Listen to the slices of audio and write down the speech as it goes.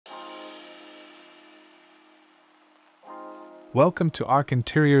Welcome to Ark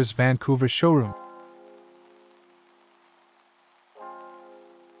Interiors Vancouver Showroom.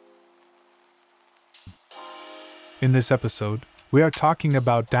 In this episode, we are talking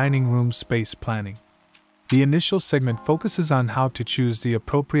about dining room space planning. The initial segment focuses on how to choose the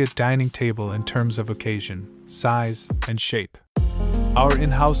appropriate dining table in terms of occasion, size, and shape. Our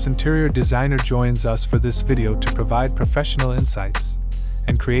in-house interior designer joins us for this video to provide professional insights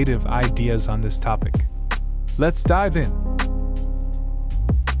and creative ideas on this topic. Let's dive in.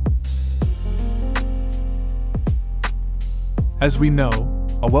 As we know,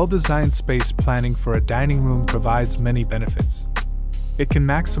 a well-designed space planning for a dining room provides many benefits. It can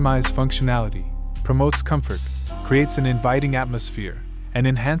maximize functionality, promotes comfort, creates an inviting atmosphere, and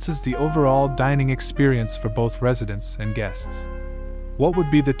enhances the overall dining experience for both residents and guests. What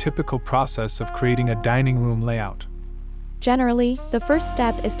would be the typical process of creating a dining room layout? Generally, the first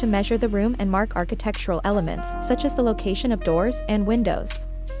step is to measure the room and mark architectural elements such as the location of doors and windows.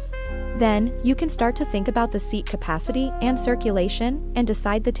 Then, you can start to think about the seat capacity and circulation and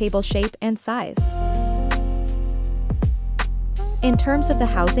decide the table shape and size. In terms of the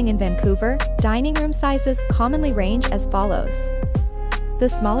housing in Vancouver, dining room sizes commonly range as follows. The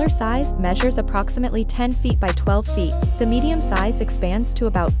smaller size measures approximately 10 feet by 12 feet, the medium size expands to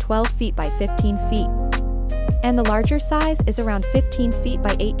about 12 feet by 15 feet, and the larger size is around 15 feet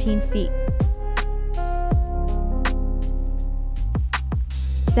by 18 feet.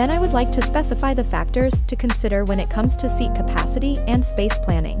 Then I would like to specify the factors to consider when it comes to seat capacity and space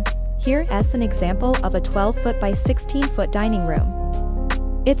planning. Here is an example of a 12-foot by 16-foot dining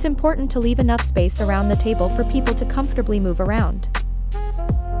room. It's important to leave enough space around the table for people to comfortably move around.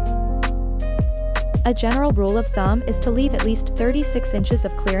 A general rule of thumb is to leave at least 36 inches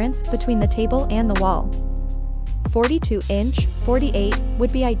of clearance between the table and the wall. 42-inch, 48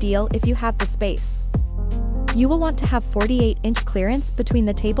 would be ideal if you have the space. You will want to have 48-inch clearance between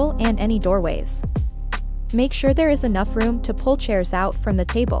the table and any doorways. Make sure there is enough room to pull chairs out from the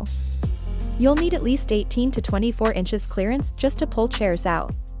table. You'll need at least 18 to 24 inches clearance just to pull chairs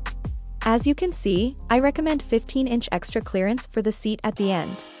out. As you can see, I recommend 15-inch extra clearance for the seat at the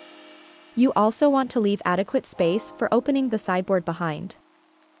end. You also want to leave adequate space for opening the sideboard behind.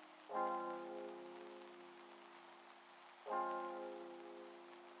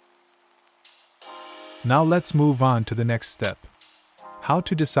 Now let's move on to the next step. How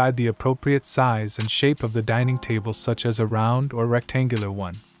to decide the appropriate size and shape of the dining table, such as a round or rectangular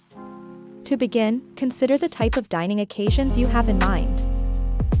one. To begin, consider the type of dining occasions you have in mind.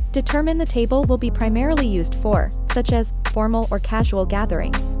 Determine the table will be primarily used for, such as formal or casual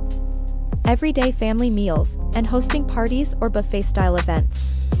gatherings, everyday family meals, and hosting parties or buffet-style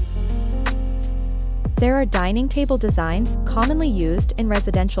events. There are dining table designs commonly used in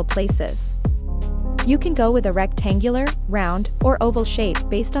residential places. You can go with a rectangular, round, or oval shape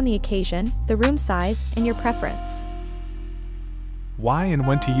based on the occasion, the room size, and your preference. Why and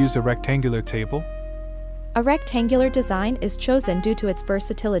when to use a rectangular table? A rectangular design is chosen due to its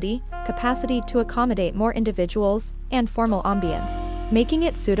versatility, capacity to accommodate more individuals, and formal ambience, making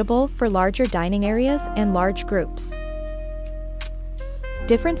it suitable for larger dining areas and large groups.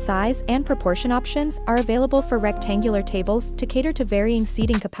 Different size and proportion options are available for rectangular tables to cater to varying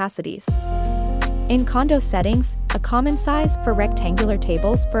seating capacities. In condo settings, a common size for rectangular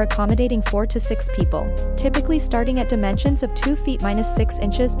tables for accommodating 4 to 6 people, typically starting at dimensions of 2 feet minus 6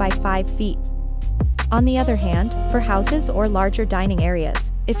 inches by 5 feet. On the other hand, for houses or larger dining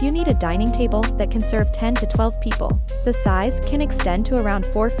areas, if you need a dining table that can serve 10 to 12 people, the size can extend to around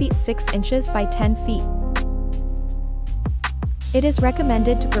 4 feet 6 inches by 10 feet. It is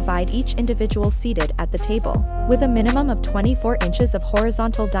recommended to provide each individual seated at the table with a minimum of 24 inches of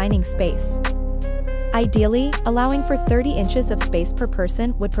horizontal dining space. Ideally, allowing for 30 inches of space per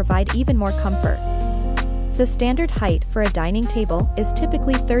person would provide even more comfort. The standard height for a dining table is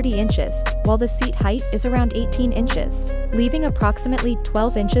typically 30 inches, while the seat height is around 18 inches, leaving approximately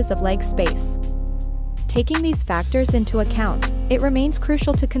 12 inches of leg space. Taking these factors into account, it remains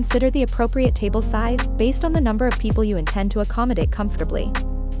crucial to consider the appropriate table size based on the number of people you intend to accommodate comfortably.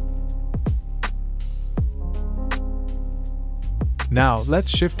 Now, let's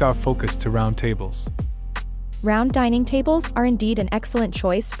shift our focus to round tables. Round dining tables are indeed an excellent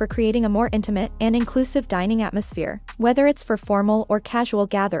choice for creating a more intimate and inclusive dining atmosphere, whether it's for formal or casual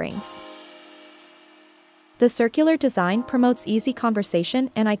gatherings. The circular design promotes easy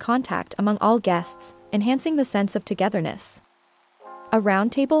conversation and eye contact among all guests, enhancing the sense of togetherness. A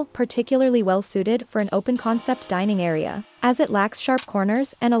round table particularly well suited for an open-concept dining area, as it lacks sharp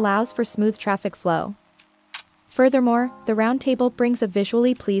corners and allows for smooth traffic flow. Furthermore, the round table brings a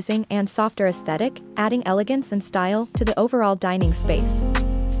visually pleasing and softer aesthetic, adding elegance and style to the overall dining space.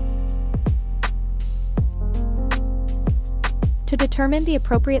 To determine the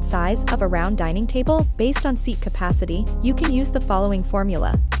appropriate size of a round dining table based on seat capacity, you can use the following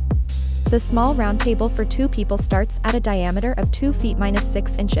formula. The small round table for 2 people starts at a diameter of 2 feet minus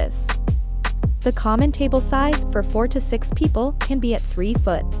 6 inches. The common table size for 4 to 6 people can be at 3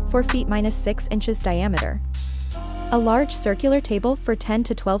 foot, 4 feet minus 6 inches diameter. A large circular table for 10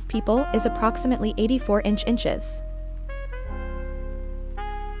 to 12 people is approximately 84 inches.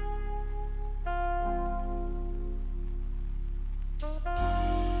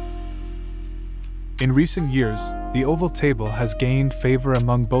 In recent years, the oval table has gained favor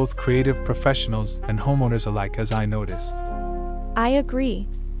among both creative professionals and homeowners alike, as I noticed. I agree.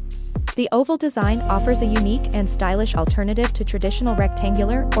 The oval design offers a unique and stylish alternative to traditional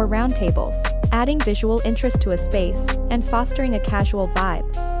rectangular or round tables, adding visual interest to a space and fostering a casual vibe.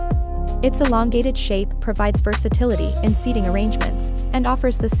 Its elongated shape provides versatility in seating arrangements and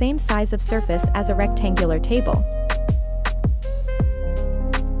offers the same size of surface as a rectangular table.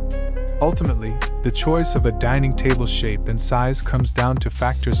 Ultimately, the choice of a dining table shape and size comes down to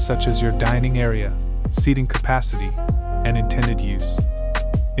factors such as your dining area, seating capacity, and intended use.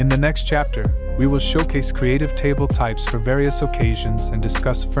 In the next chapter, we will showcase creative table types for various occasions and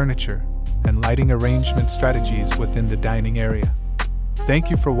discuss furniture and lighting arrangement strategies within the dining area. Thank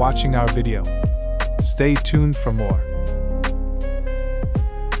you for watching our video. Stay tuned for more.